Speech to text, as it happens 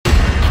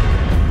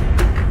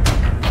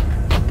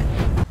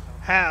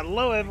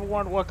Hello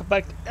everyone, welcome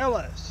back to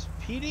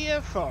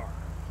LSPDFR.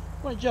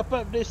 I'm going to jump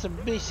up and do some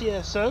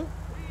BCSO.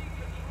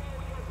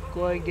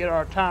 Go ahead and get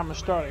our timer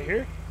started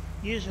here.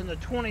 Using the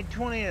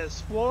 2020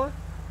 Explorer.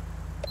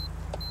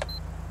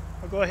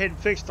 I'll go ahead and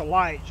fix the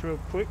lights real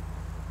quick.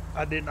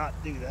 I did not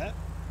do that.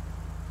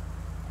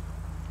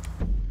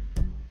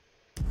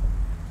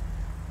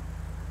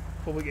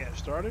 Before we get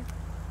started.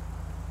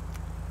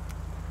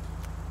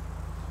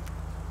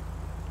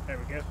 There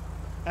we go.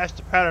 That's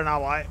the pattern I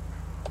like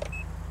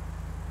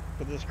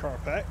for this car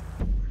pack.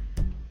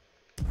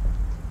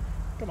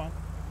 Come on.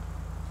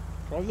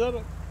 Close that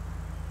up.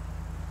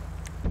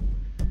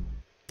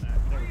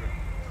 Alright, there we go.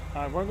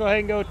 Alright, we're going to go ahead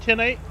and go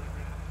 10-8.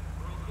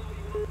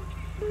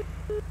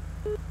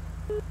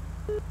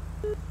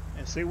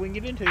 And see what we can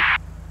get into.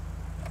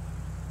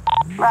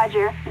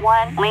 Roger.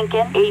 1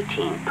 Lincoln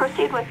 18.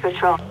 Proceed with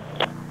patrol.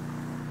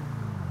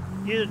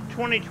 Using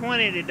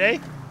 2020 today.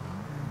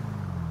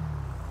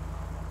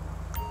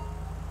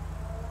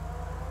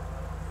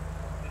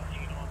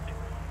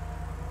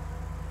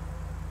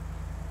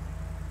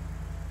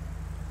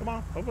 Come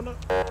on, open up.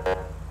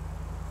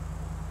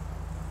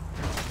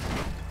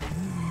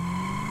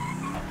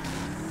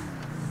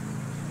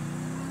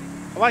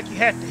 I like you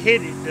have to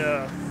hit it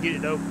to get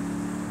it open.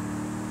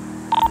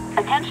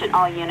 Attention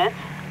all units.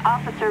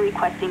 Officer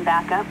requesting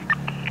backup.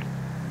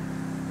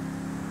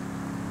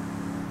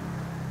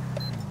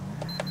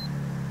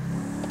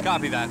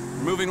 Copy that.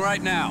 Moving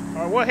right now.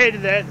 Alright, we'll head to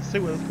that and see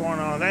what's going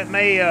on. That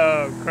may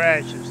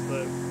crash us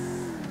though.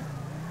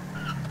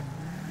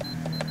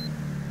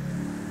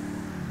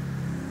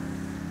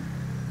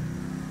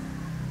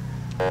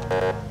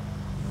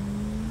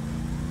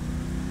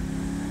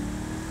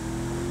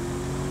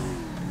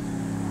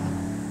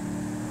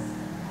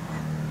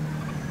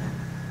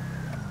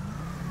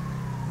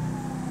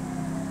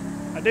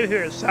 I do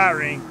hear a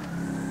siren.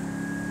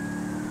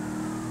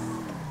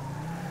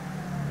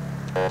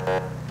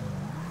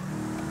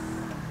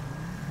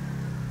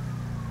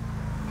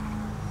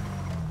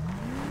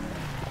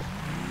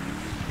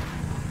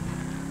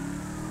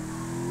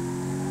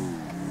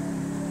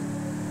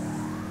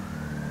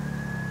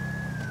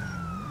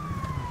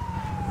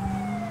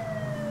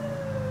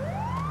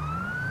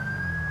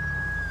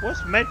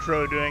 What's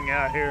Metro doing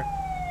out here?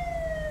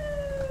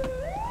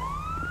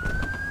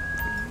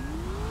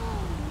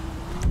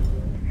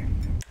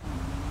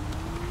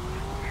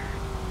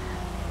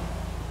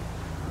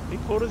 He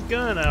pulled his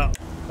gun out.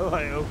 Oh,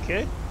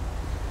 okay.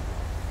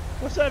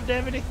 What's up,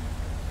 Deputy?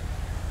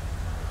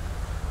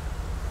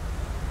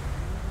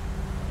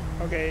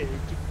 Okay,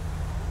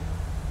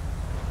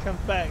 comes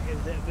back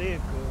as that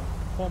vehicle,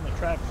 forming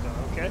traffic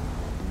stop, okay?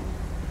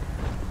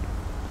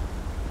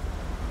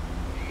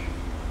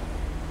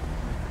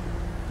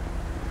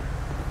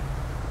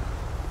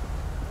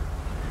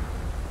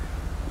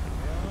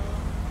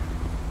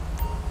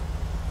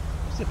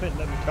 See if it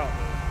let me talk.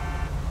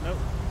 Nope.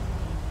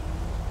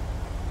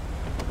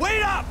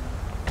 Wait up!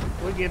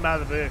 We'll get him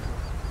out of the vehicle.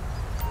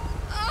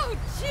 Oh,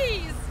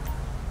 jeez!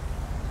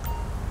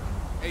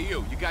 Hey,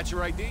 you got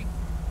your ID?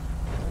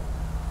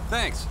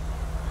 Thanks.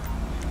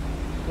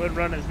 Would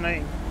run his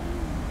name.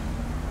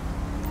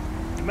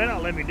 He may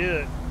not let me do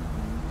it.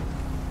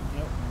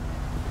 Nope.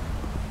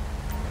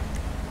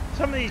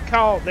 Some of these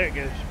calls, there it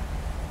goes.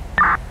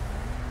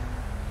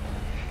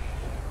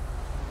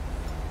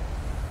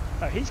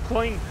 He's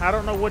clean. I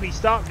don't know what he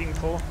stopped him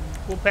for.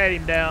 We'll pat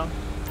him down.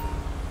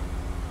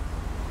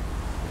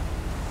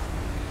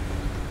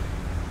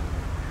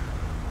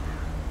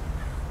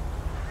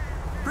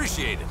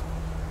 Appreciate it.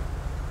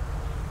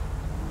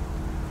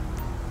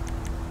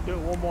 Do it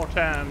one more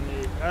time.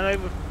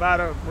 Unable to provide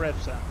a breath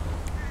sound.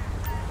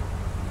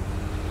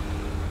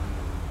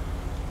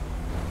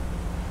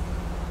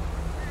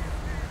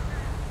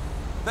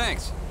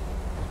 Thanks.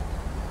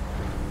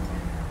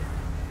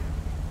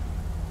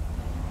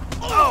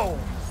 Oh!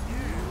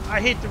 I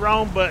hit the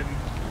wrong button.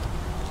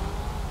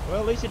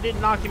 Well, at least it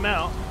didn't knock him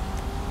out.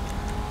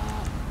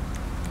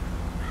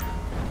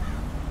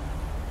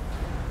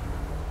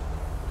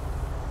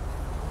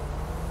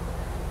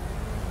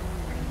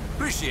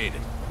 Appreciate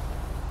it.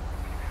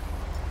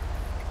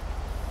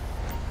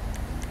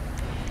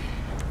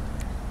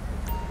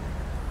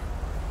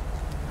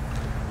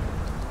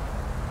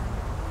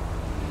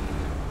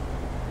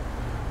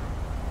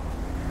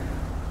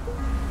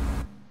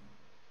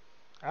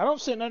 I don't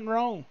see nothing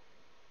wrong.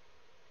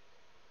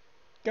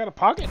 Got a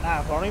pocket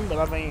knife on him, but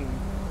I mean...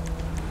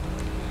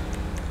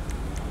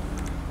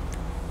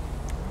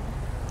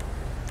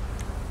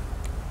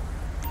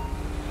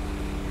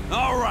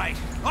 All right,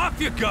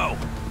 off you go.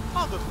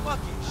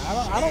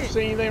 Motherfucking I don't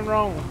see anything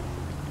wrong.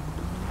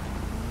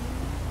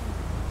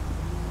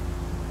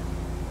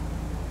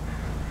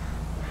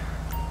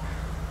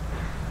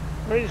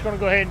 We're just going to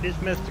go ahead and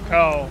dismiss the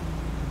call.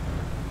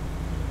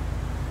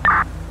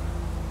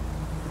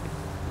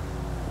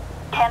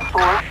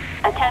 10-4.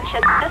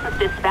 Attention, this is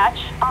dispatch.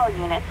 All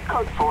units,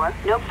 code 4.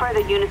 No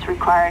further units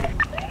required.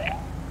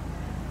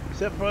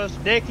 Except for us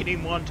decking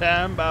him one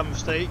time by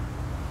mistake.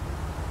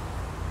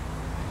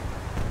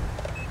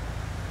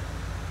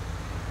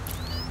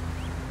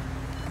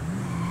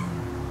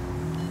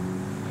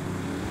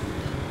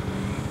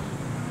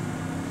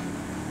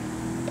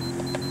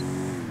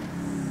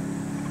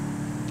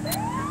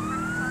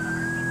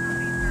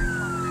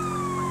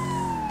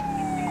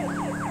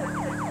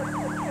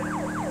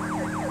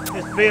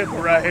 vehicle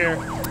right here.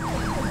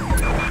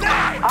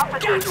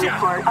 Officers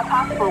report a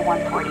possible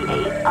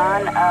 148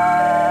 on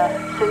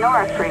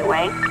Sonora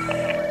Freeway.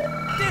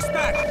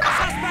 Dispatch!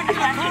 Suspect in a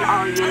Attention car!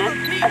 all units.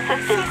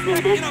 Assistance Suspect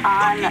needed in a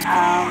on fucking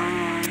car!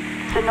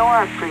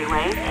 Sonora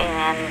Freeway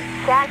in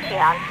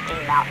Santiago Ski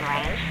Mountain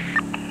Range.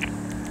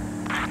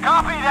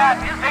 Copy that.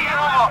 Taking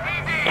a look.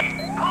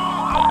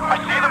 I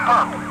see the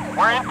perp.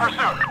 We're in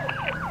pursuit.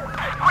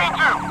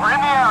 3-2. We're in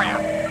the area.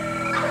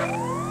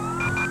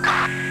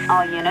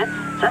 All units.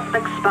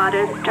 Suspect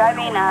spotted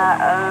driving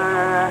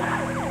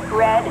a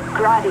red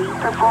Grotti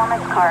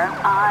performance car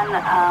on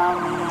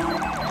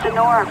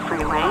Sonora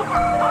Freeway.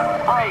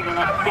 All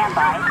units, stand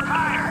by.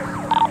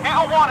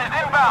 Eagle 1 is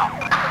inbound.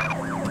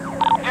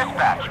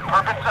 Dispatch,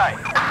 perp in sight.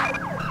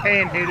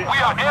 Hand hit it. We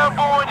are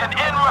airborne and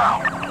en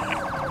route.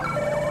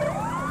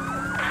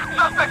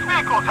 Suspect's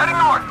vehicles heading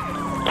north.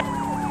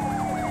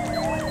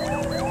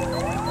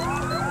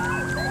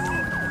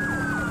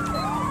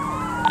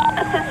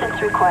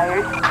 Assistance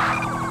required.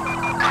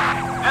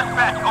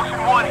 Dispatch,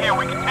 Ocean 1 here.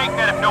 We can take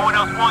that if no one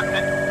else wants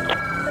it.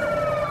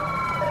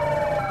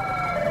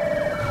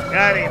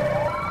 Got him.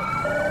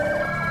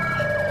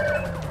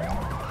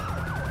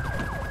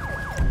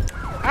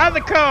 Out of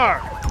the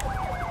car.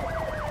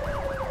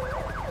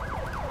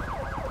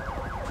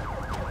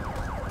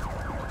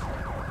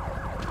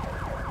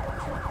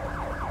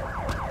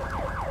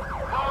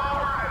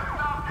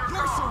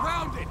 You're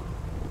surrounded!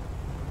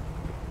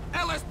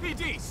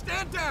 LSPD,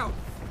 stand down!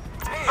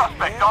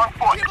 Suspect on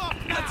foot. Give up!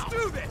 Let's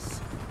do this!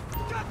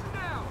 Cut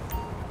now!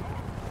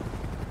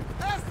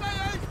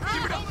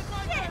 Give it up!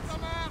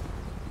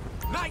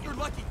 Not your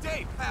lucky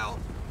day, pal!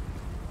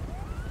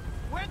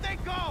 Where'd they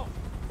go?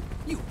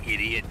 You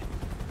idiot!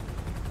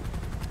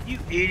 You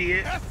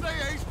idiot.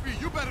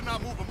 SAHB, you better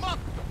not move him up.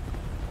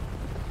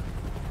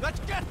 Let's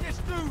get this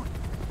dude!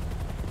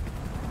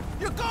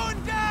 You're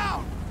going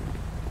down!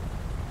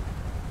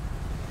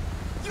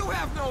 You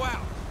have no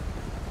out!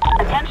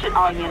 Attention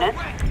all units.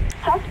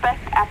 Suspect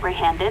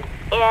apprehended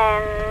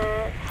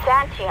in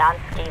Santiago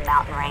Ski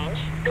Mountain Range.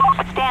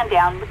 Stand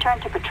down, return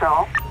to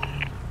patrol.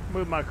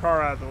 Move my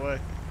car out of the way.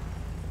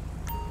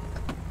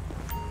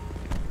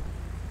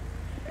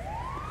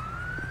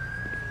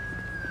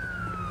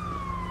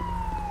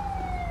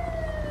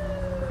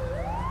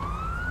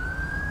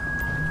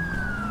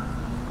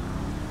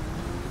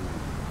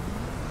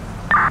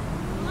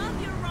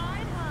 Love your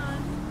ride,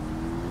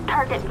 hon.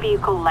 Target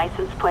vehicle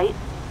license plate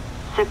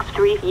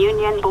 63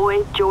 Union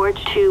Boy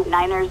George 2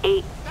 Niners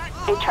 8.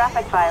 A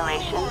traffic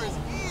violation.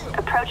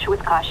 Approach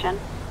with caution.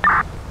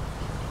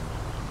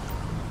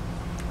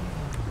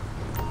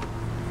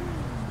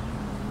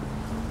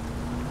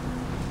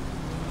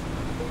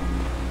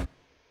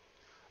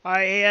 I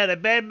had a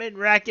badminton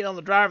racket on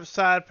the driver's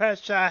side.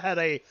 Passenger side had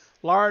a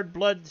large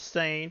blood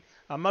stain,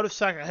 a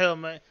motorcycle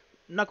helmet,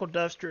 knuckle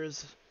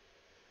dusters,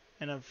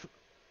 and I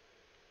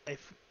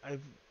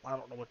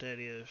don't know what that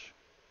is.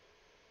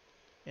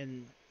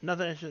 And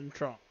nothing is in the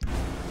trunk.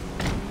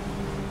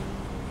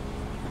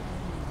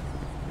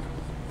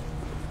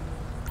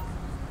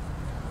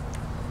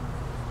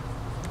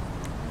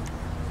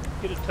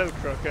 Get a tow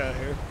truck out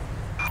here.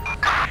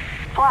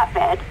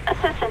 Flatbed.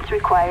 Assistance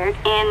required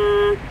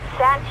in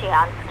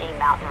Santiago Ski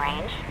Mountain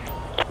Range.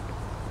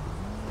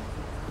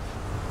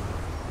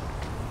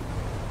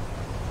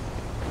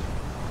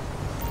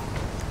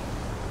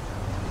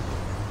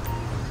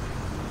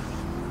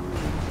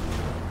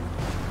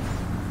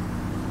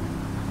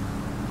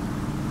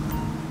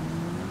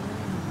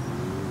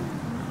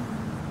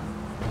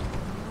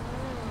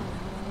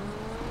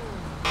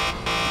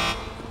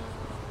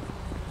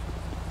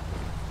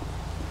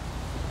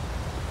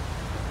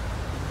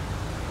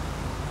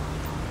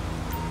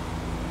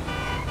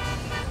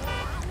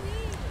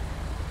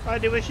 Hi,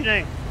 dude, what's your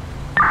name?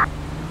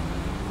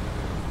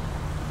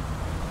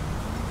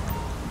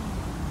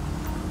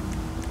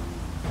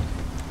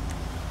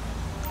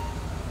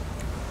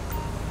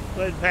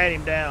 Go ahead and pat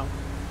him down.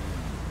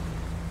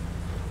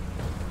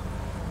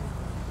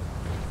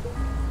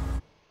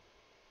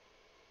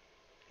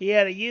 He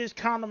had a used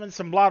condom and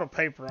some blotto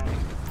paper on him.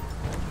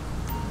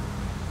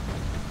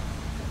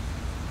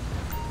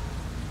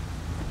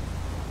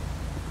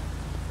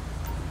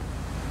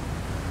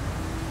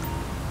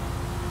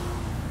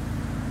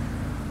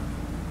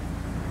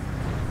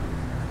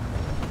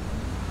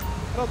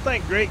 I don't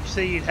think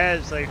Grapeseed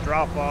has a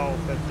drop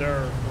off at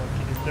their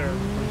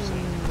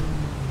precinct.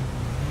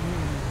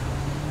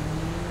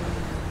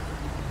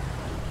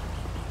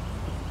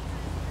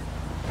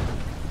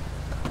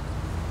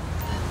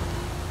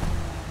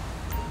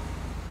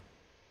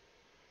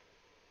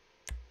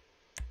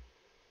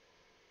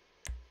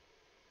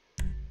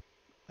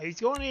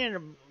 He's going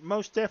in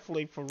most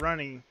definitely for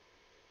running.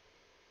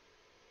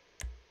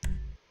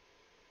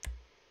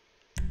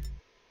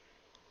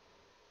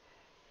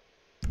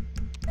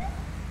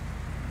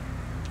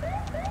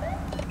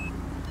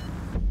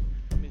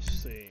 Let me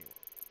see.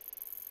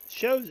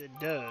 Shows it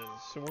does,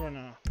 so we're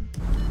gonna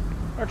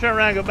turn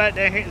around and go back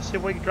down here and see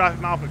if we can drop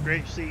him off at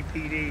Grapeseed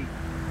PD.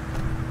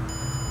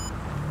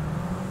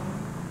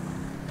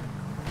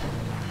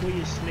 We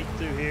just sneak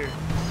through here.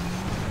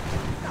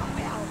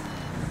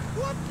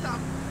 What the?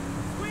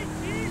 Sweet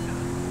Jesus!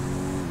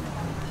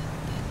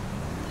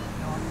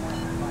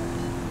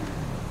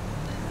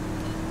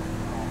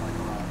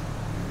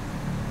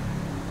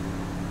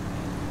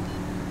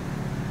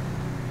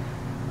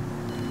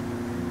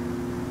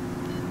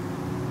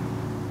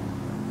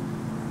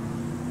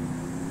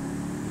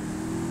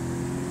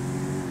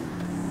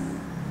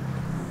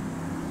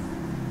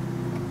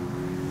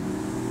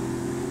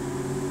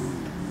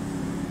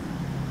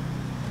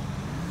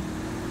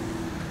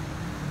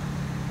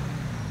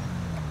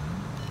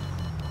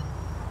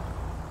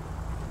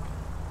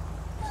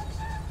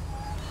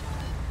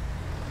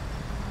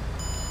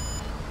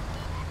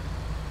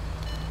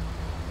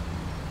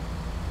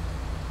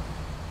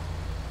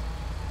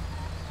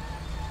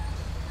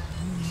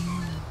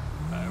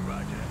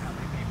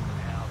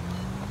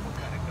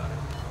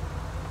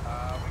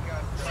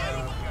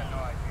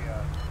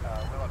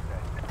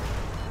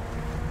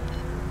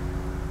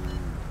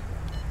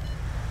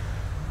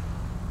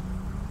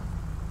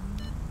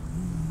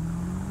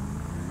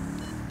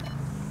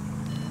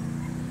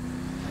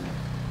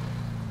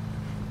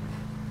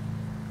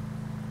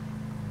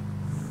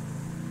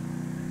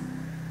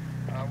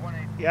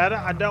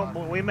 Yeah, I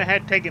don't. We may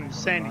have to take him to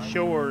Sandy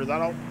Shores. I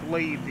don't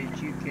believe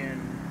that you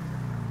can.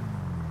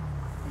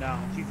 No,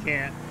 you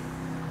can't.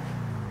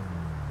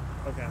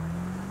 Okay.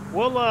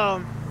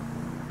 We'll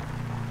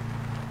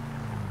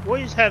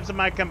just have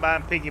somebody come by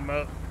and pick him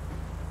up.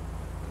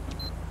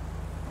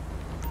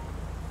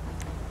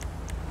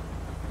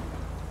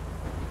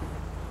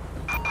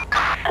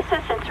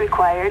 Assistance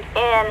required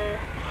in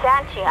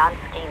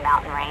Santiansky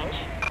Mountain Range.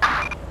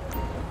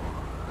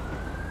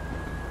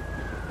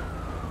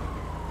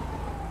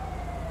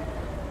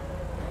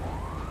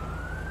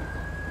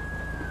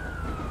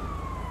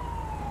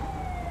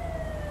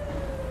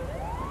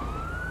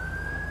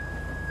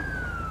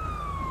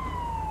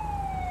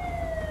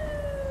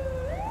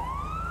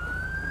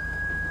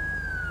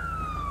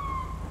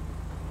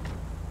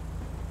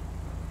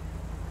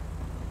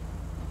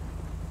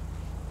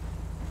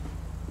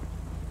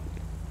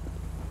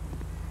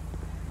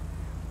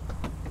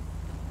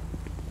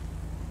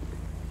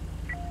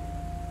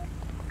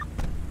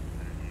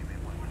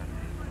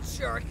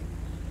 Shark.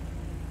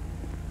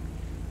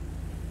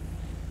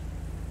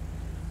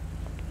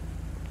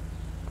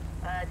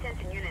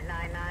 Attention Unit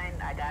 99,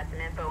 I got some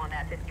info on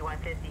that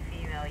 5150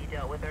 female you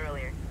dealt with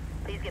earlier.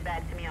 Please get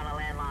back to me on a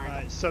landline.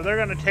 Alright, so they're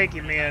gonna take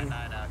him in.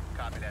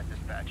 Copy that,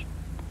 dispatch.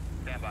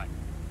 Stand by.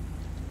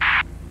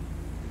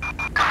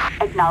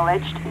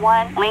 Acknowledged.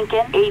 1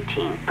 Lincoln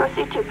 18.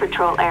 Proceed to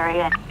patrol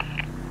area.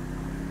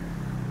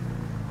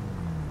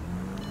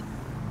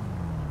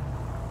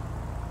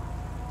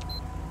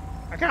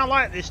 I kind of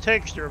like this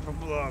texture for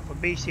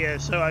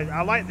BCS. So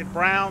I like the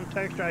brown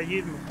texture I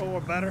used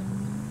before better,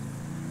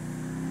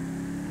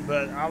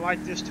 but I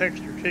like this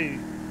texture too.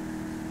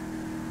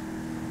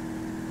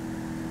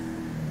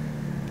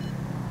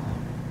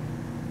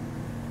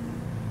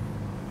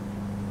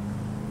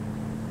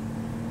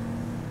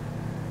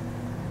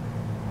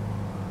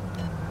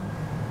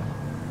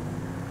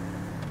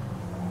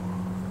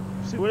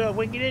 See what else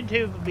we can get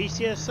into for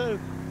BCSO.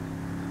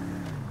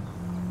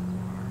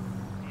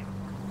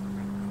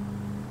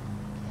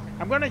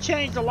 I'm going to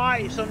change the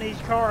lights on these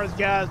cars,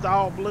 guys, to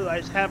all blue.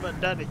 I just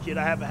haven't done it yet.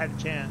 I haven't had a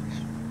chance.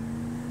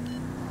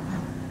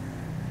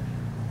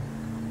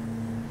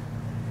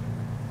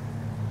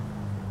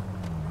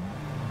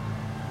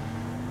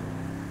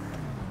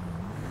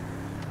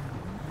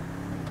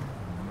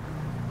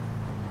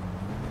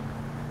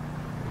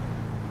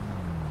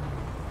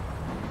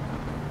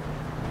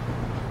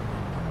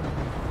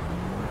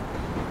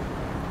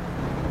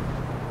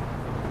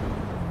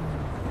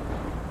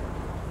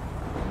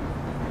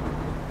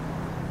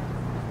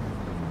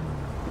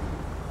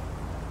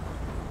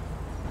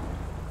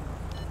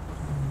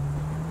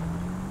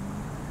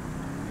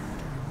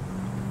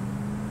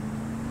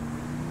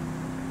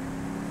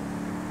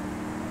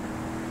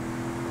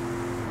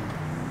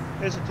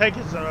 This will take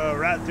us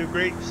right through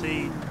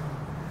Grapeseed.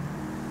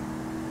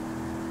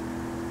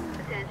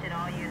 Attention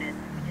all units.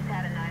 We just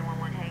had a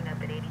 911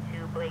 hang-up at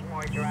 82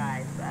 Blakemore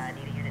Drive.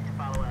 Need a unit to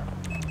follow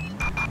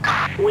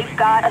up. We've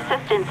got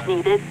assistance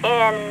needed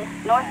in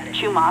North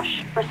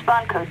Chumash.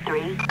 Respond code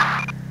 3.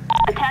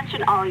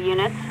 Attention all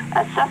units.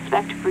 A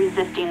suspect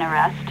resisting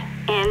arrest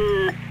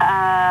in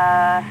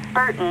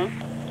Burton.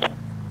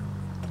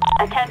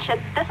 Attention,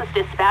 this is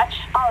dispatch.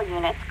 All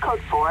units,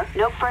 code 4.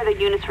 No further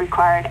units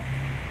required.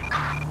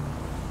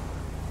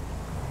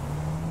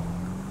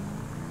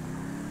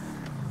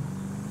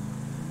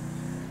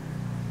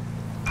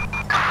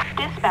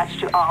 Dispatch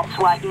to all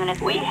SWAT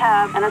units. We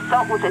have an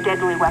assault with a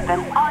deadly weapon.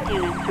 All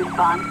units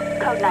respond.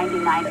 Code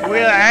 99. We have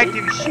an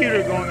active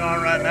shooter going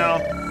on right now.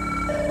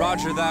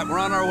 Roger that. We're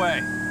on our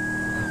way.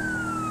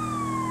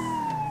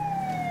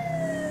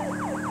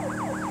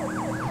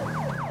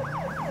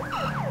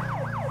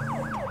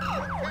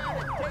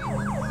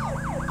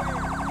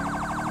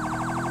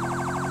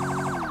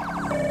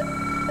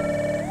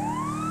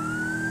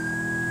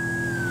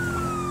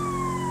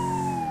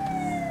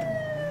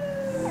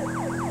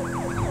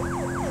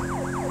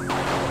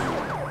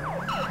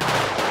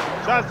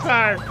 Shots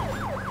fired.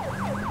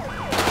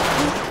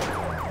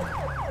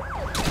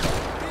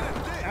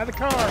 Out of the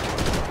car.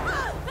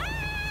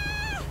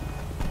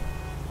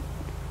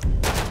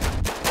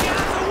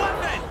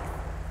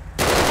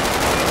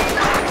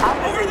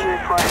 Officer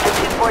unit for at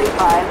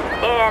 245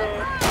 in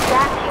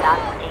Santy on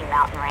Ski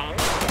Mountain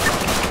Range.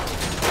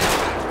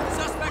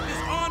 Suspect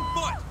is on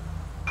foot.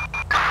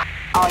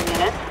 All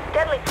units,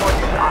 deadly force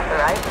is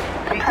authorized.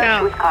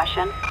 Approach with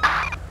caution.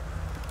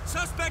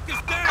 Suspect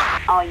is down.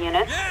 All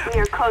units, we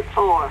are code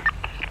 4.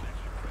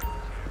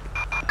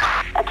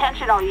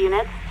 Attention all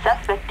units,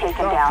 suspect taken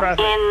Stop down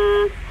traffic.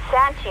 in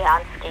Santy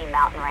on Ski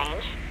Mountain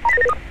Range.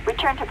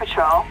 Return to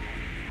patrol.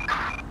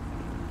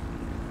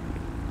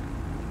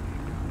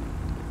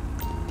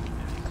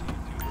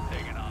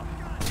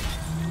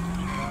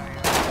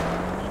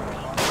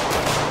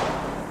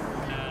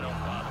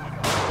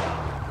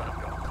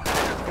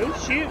 Oh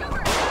shoot.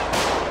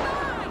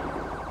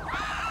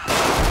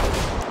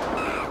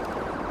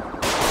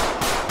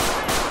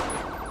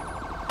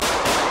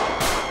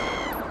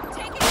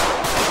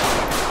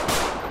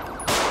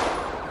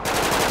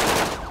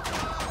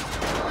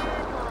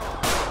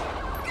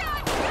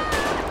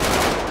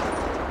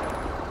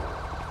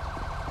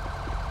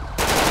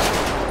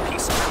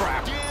 Piece of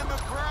crap.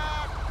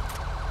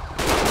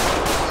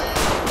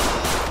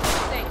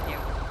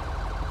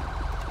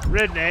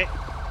 Redneck.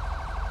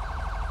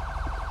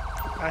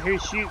 I hear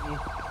shooting.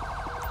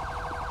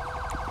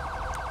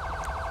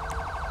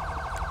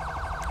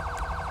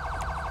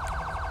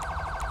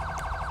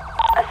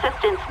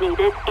 Assistance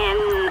needed in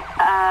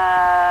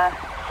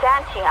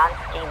Santy on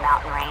Ski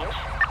Mountain Range.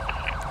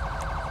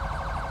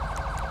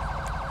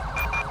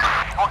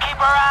 We'll keep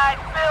our eyes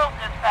peeled,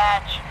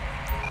 dispatch.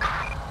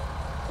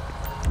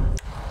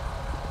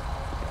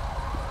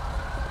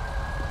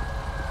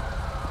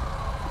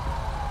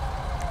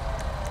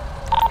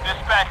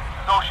 Dispatch, this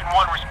is Ocean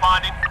 1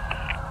 responding.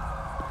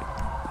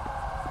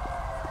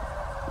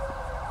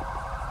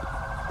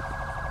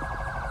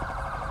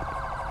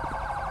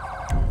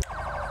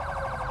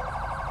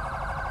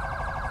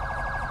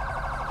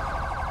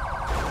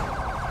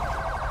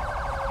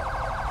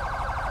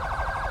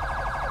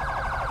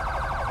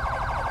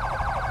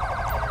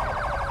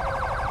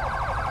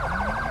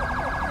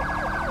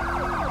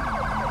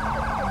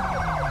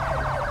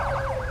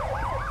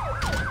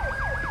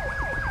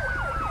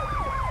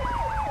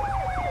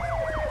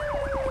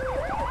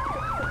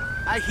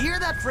 I hear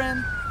that,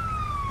 friend.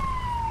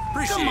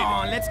 Appreciate Come it.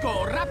 on, let's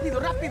go.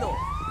 Rápido, rápido.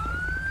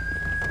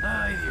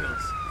 Ay,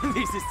 Dios.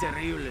 This is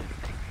terrible.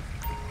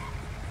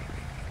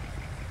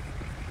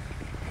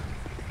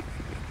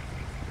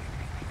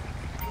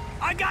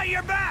 I got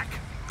your back.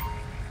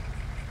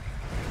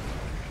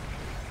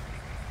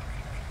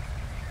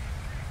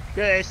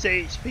 Good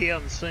SHP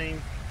on the scene.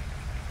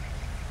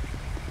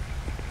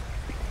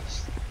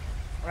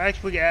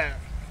 Actually, we got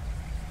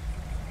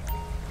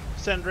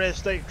San Andreas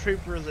State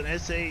Troopers and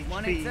SHP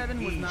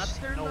 187 was not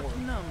East their lucky North.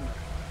 number.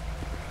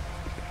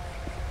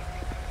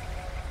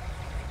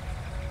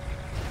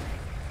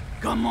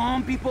 Come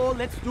on, people,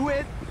 let's do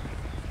it.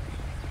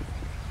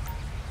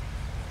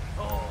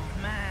 Oh,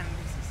 man,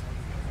 this is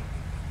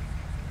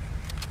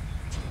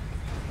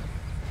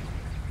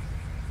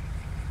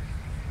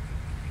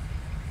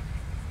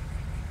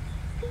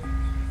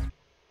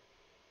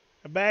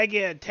A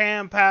baggie of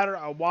tan powder,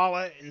 a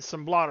wallet, and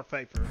some blotter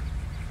paper.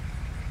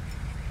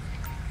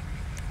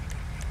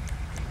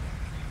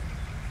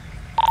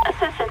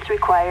 Assistance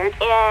required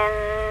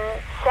in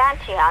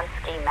Santy on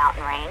Ski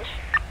Mountain Range.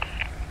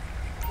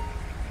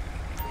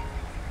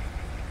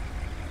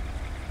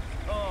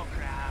 Oh,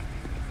 crap.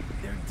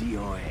 They're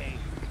DOA.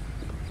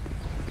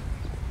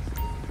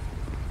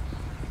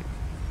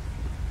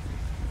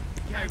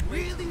 I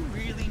really,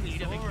 really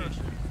need a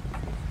vacation.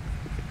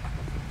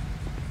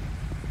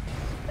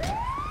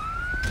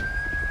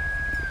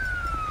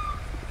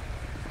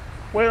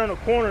 Wait on the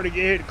corner to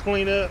get here to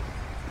clean up.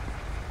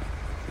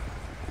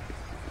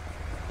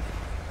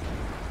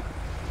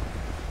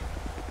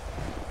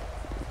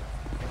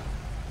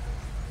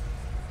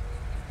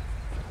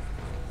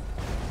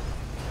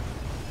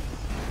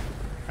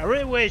 I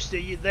really wish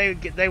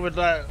that they would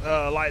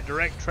like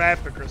direct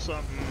traffic or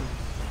something.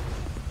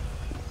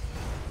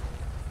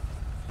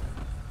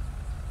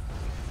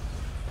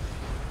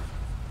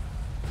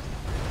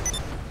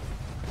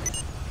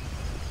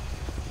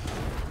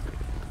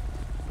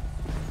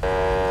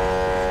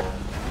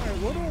 Alright,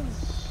 what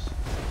is?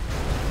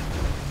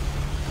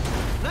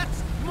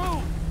 Let's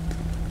move!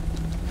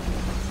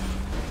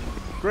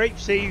 Great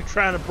to see you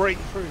trying to break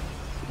through.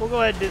 We'll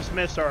go ahead and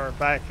dismiss our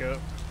backup.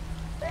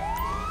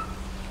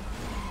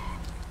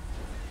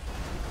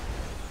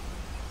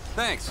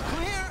 Thanks.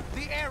 Clear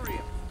the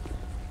area.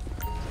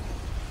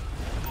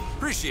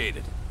 Appreciate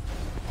it.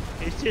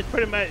 It's just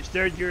pretty much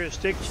their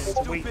jurisdiction.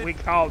 So we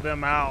call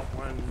them out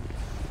when.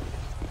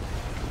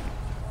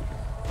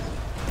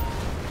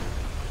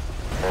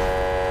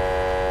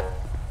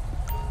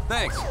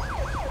 Thanks.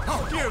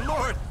 Oh, dear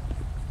Lord.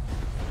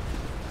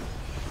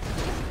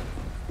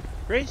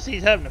 Great to see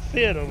he's having a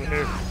fit over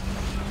here.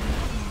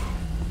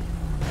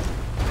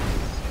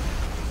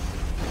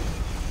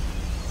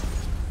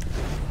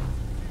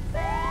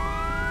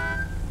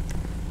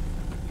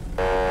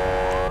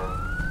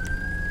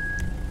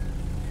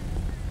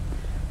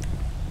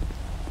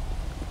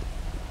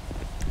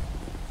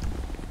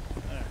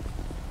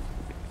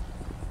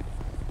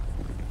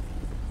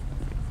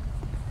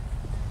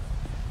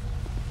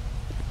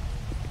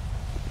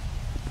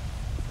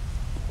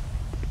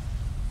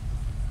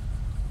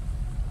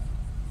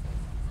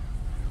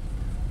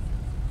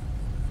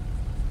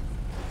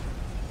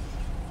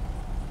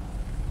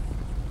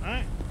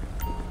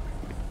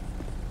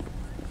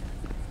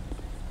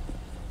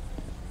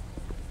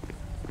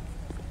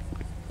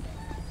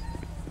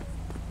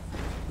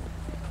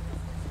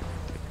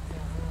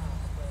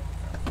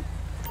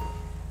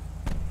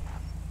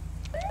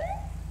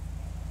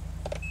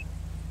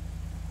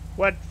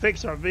 What to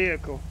fix our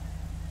vehicle.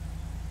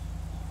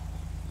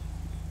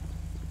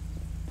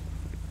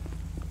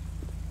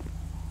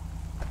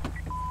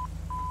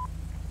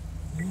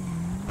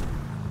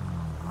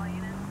 All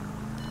units,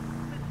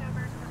 switch over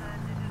to the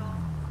digital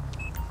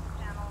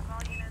channels.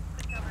 All units,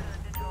 switch over to the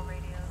digital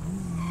radios.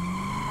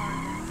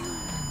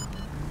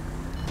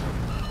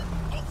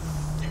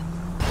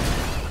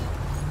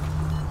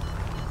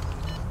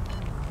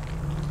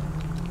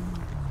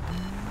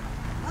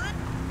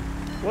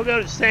 We'll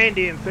go to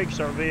Sandy and fix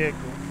our vehicle.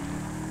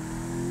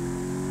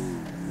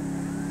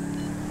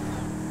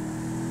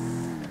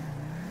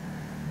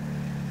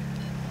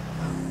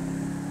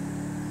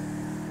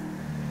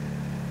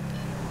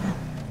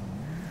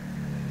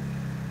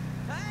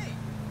 Hey!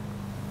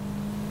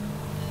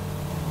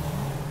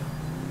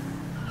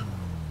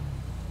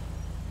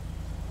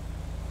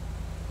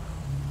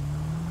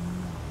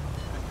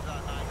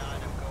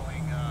 This is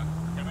 99.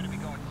 I'm going to be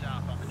going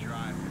south on the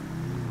drive.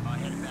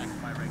 Heading back to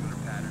my regular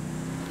pattern.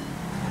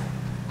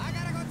 I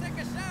gotta go take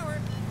a shower,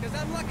 because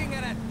I'm looking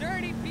at a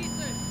dirty piece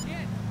of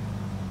shit.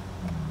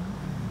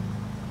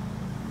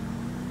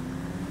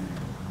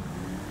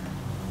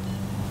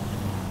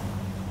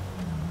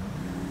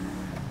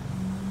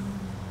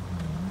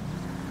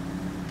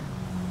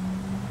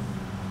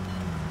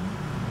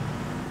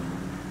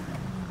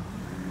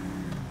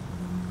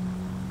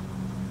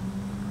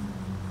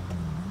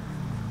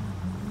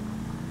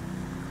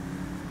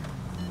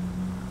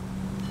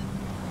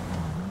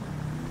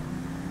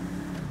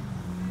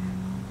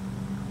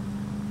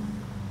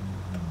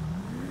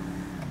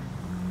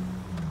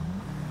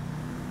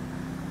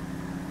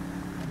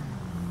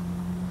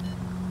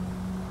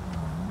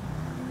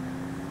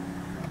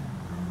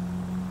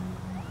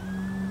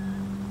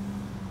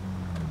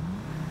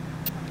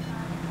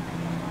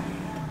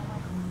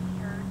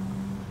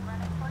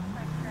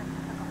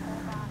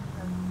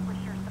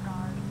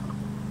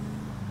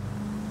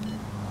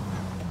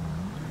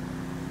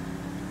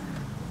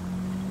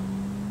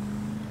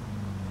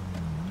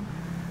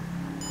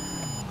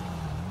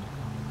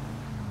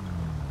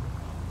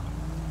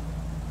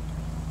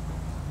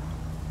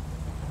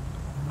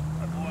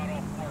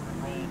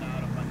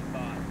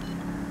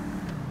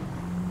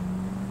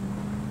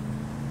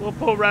 We'll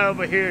pull right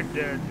over here at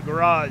the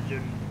garage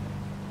and...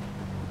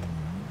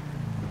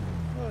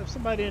 Oh, there's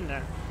somebody in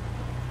there.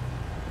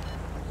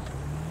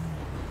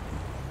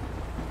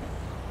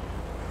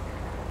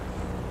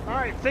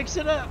 Alright, fix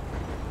it up.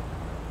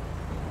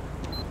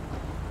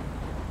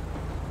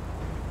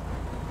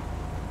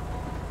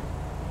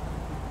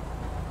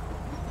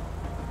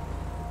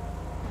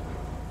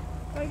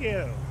 Thank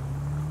you.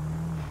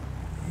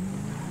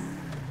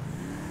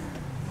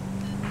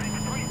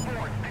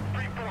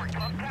 634,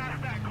 come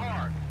past that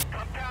car.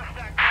 Come past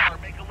that car,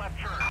 make a left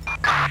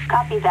turn.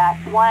 Copy that.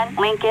 1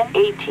 Lincoln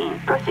 18.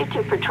 Proceed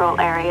to patrol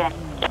area.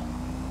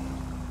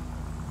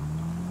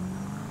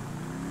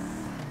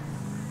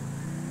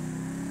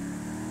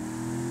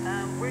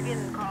 We're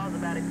getting calls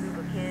about a group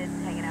of kids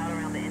hanging out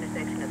around the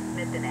intersection of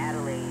Smith and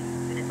Adelaide.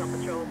 Units on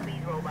patrol,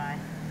 please roll by.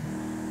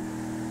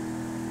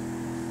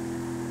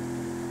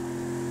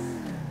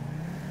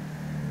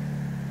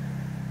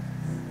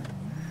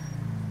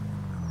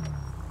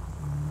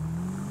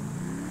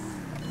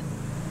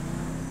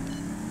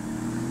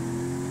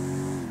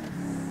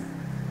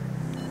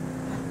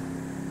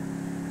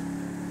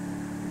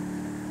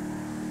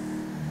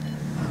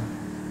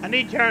 I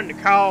need to turn the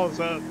calls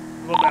up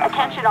a little bit.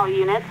 Attention all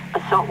units.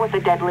 Assault with a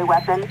deadly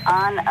weapon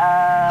on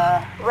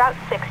Route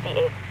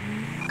 68.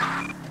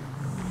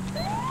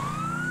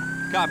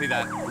 Copy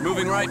that.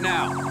 Moving right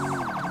now.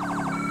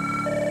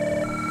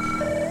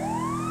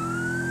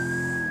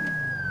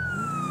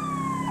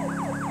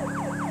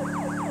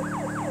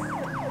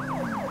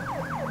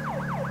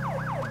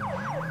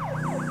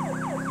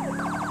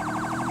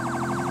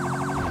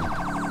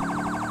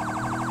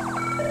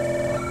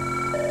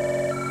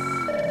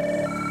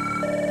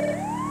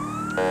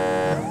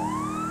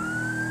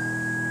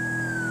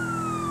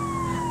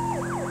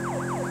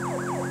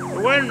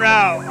 We're en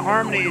route.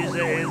 Harmony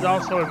is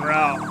also en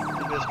route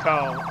to this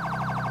call.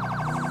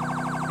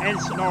 And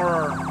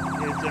Sonora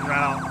is en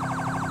route.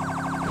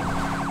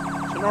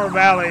 Sonora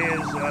Valley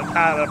is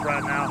tied up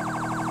right now.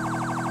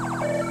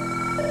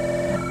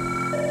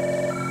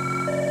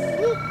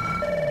 Woo.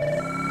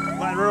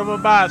 Might run over a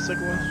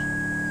bicyclist.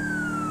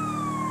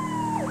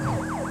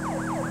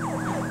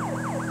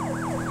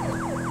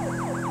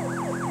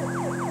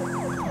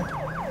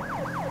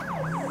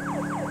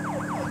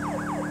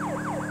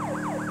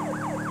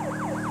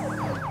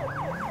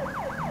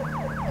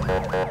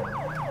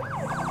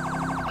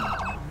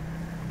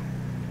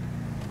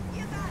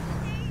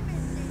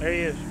 There he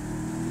is.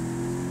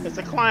 It's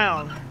a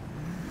clown.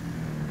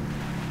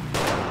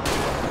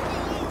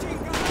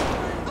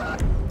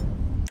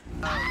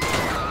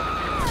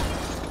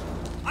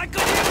 I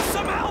could use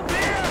some help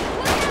here!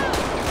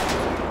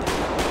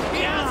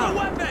 He has a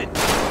weapon!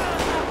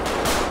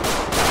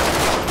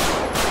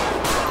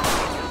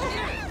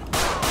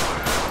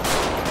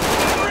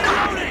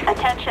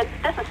 Attention,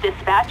 this is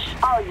dispatch.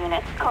 All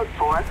units, code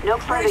 4. No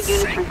further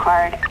units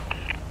required.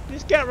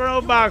 Just got run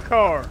over by a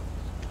car.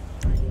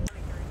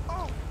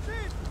 Oh,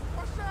 shit!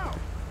 Watch out!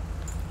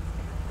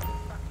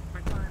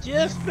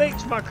 Just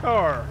fixed my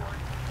car.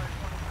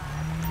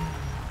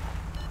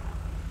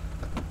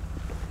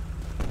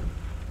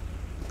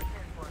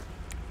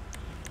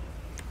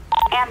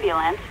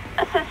 Ambulance.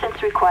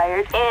 Assistance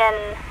required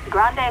in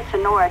Grande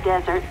Sonora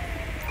Desert.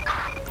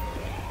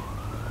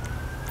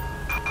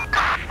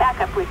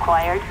 Backup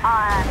required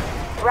on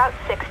Route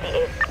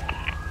 68.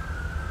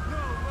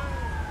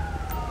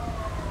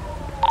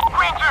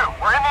 Green 2,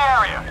 we're in the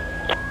area.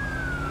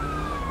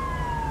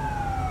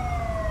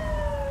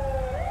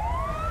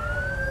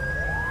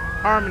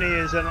 Harmony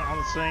is on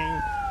the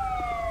scene.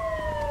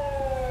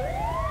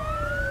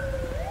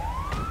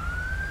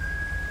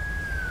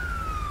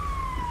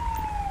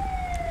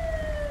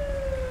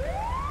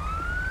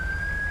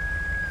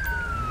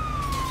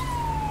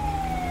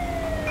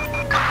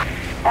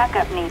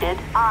 Backup needed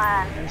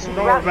on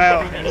Sonora Route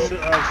Valley.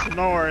 68.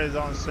 Sonora is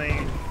on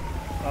scene.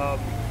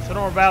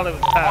 Sonora Valley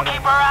was tied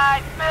Keep up. our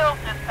eyes peeled,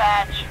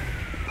 dispatch.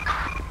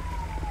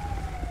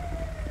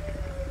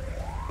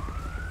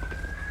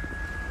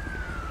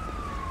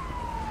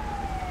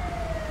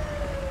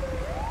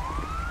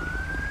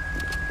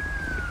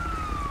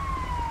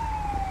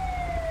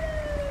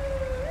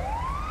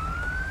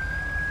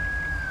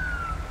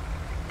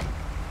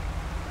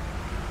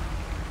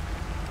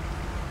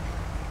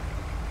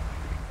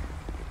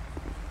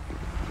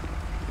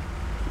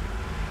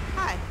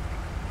 Hi.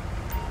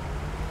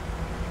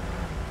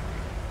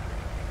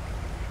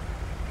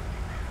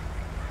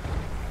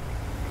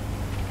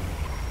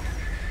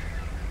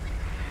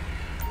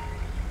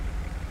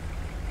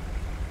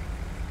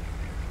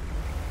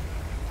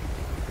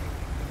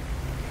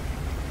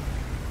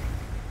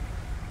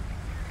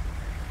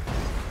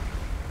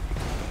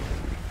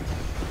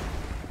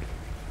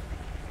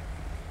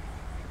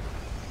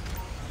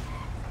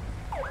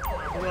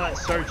 We're not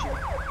searching.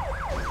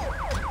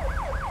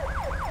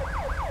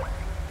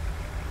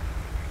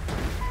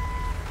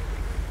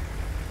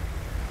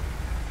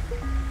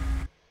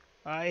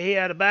 He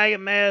had a bag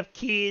of meth,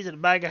 keys, and a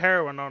bag of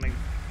heroin on him.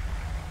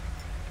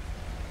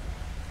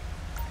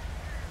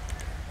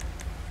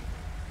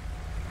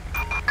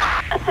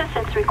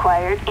 Assistance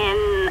required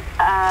in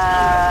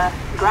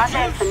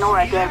Grande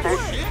Sonora Desert.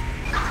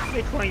 Let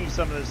me clean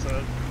some of this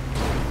up.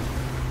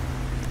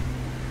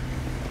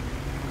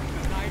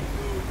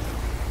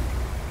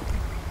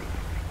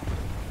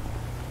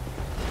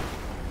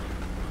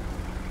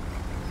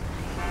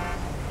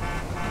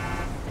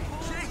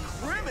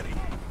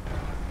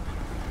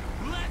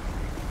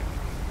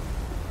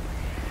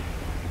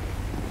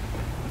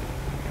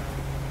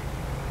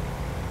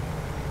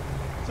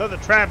 So the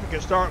traffic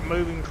can start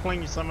moving,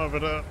 clean some of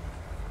it up.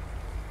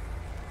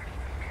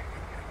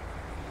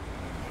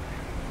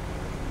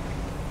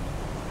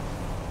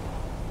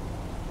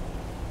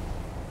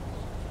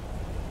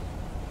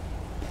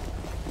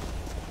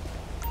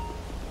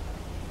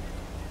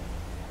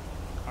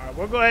 Alright,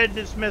 we'll go ahead and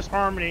dismiss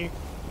Harmony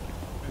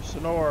and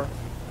Sonora.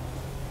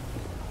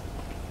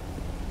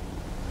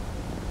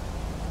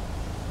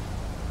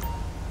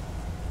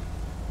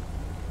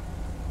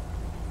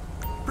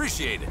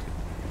 Appreciate it.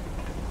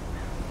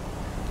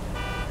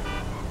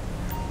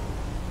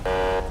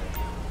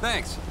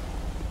 Thanks.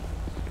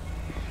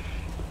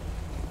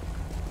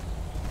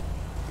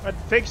 Had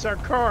to fix our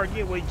car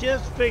again. We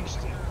just fixed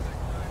it. Gonna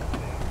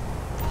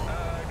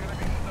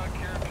be stuck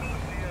here until the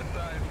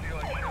CSI feel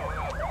like showing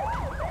up.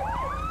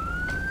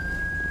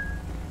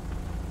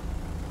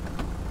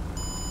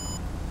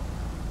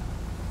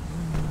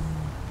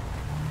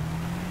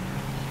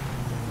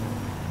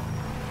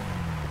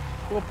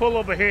 We'll pull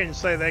over here and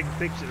say they can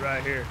fix it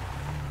right here.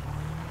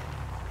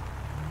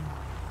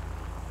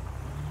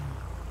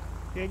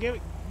 Yeah,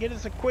 get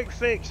us a quick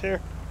fix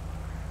here.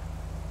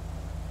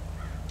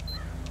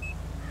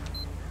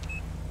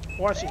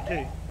 Watch it too.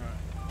 Alright.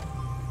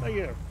 There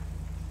you go.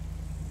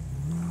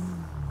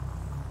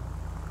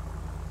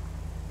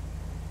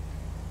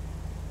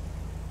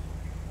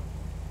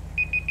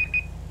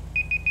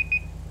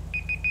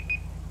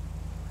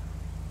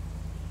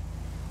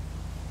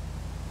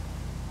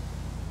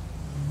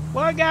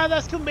 Well, guys,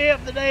 that's going to be it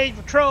for today's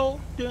patrol.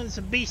 Doing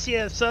some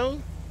BCSO.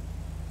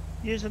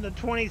 Using the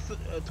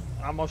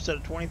I almost said a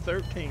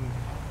 2013.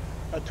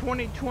 A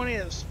 2020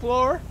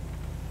 Explorer.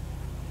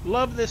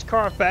 Love this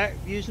car pack.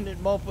 Using it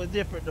in multiple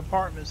different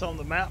departments on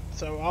the map.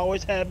 So I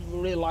always have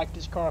really liked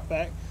this car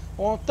pack.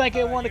 I want to thank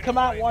everyone to come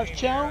out and watch the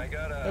channel.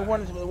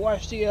 Everyone to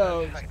watch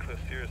the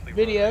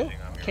video.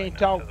 Can't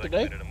talk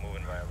today.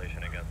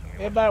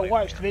 Everybody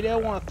watched the video.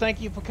 I want to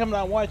thank you for coming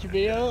out and watching the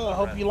video. I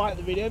hope you liked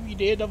the video. If you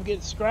did, don't forget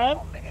to subscribe.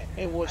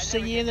 And we'll see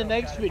you in the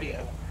next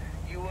video.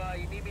 You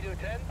need me to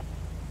attend?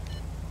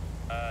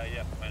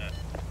 Yeah.